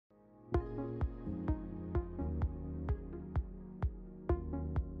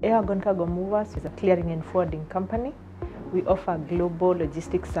Cargo Movers is a clearing and forwarding company. We offer global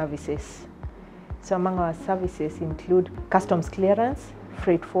logistics services. So among our services include customs clearance,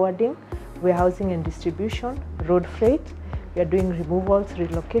 freight forwarding, warehousing and distribution, road freight. We are doing removals,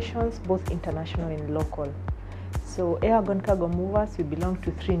 relocations, both international and local. So Cargo Movers, we belong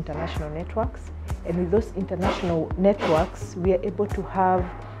to 3 international networks. And with those international networks, we are able to have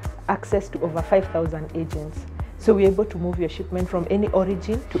access to over 5,000 agents. So we're able to move your shipment from any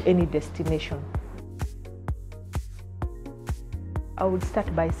origin to any destination. I would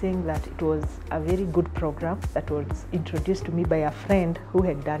start by saying that it was a very good program that was introduced to me by a friend who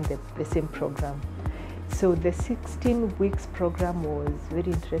had done the same program. So the 16 weeks program was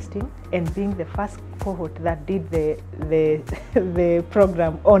very interesting, and being the first cohort that did the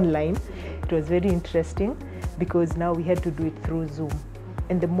program online, it was very interesting because now we had to do it through Zoom.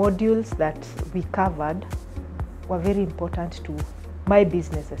 And the modules that we covered were very important to my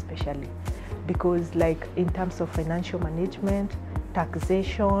business especially, because like in terms of financial management,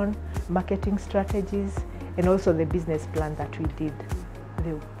 taxation, marketing strategies, and also the business plan that we did.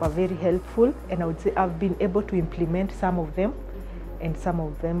 They were very helpful, and I would say I've been able to implement some of them, and some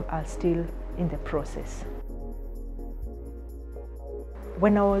of them are still in the process.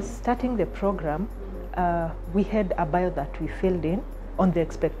 When I was starting the program, we had a bio that we filled in on the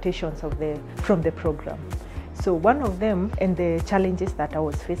expectations from the program. So one of them, and the challenges that I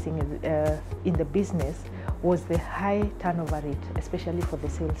was facing in the business, was the high turnover rate, especially for the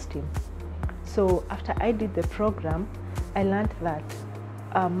sales team. So after I did the program, I learned that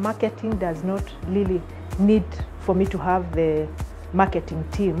marketing does not really need for me to have the marketing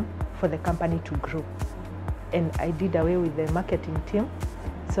team for the company to grow. And I did away with the marketing team.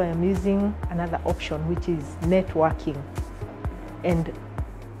 So I am using another option, which is networking. And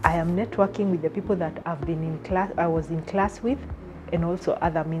I am networking with the people that I was in class with, and also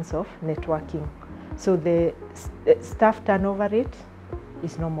other means of networking. So the staff turnover rate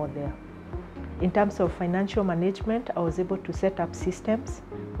is no more there. In terms of financial management, I was able to set up systems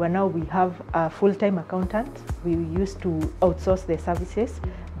where now we have a full-time accountant. We used to outsource the services,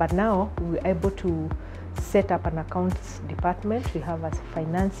 but now we're able to set up an accounts department. We have a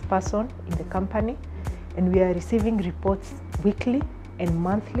finance person in the company, and we are receiving reports weekly and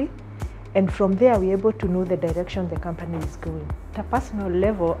monthly. And from there, we're able to know the direction the company is going. At a personal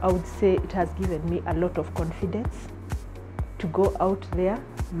level, I would say it has given me a lot of confidence to go out there,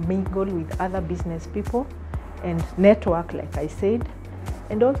 mingle with other business people, and network, like I said,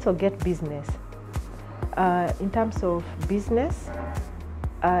 and also get business. In terms of business,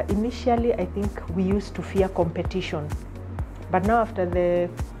 initially, I think we used to fear competition. But now after the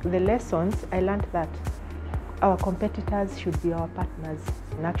lessons, I learned that our competitors should be our partners.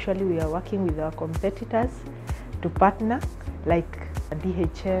 And actually, we are working with our competitors to partner, like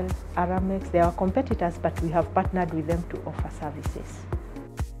DHL, Aramex. They are our competitors, but we have partnered with them to offer services.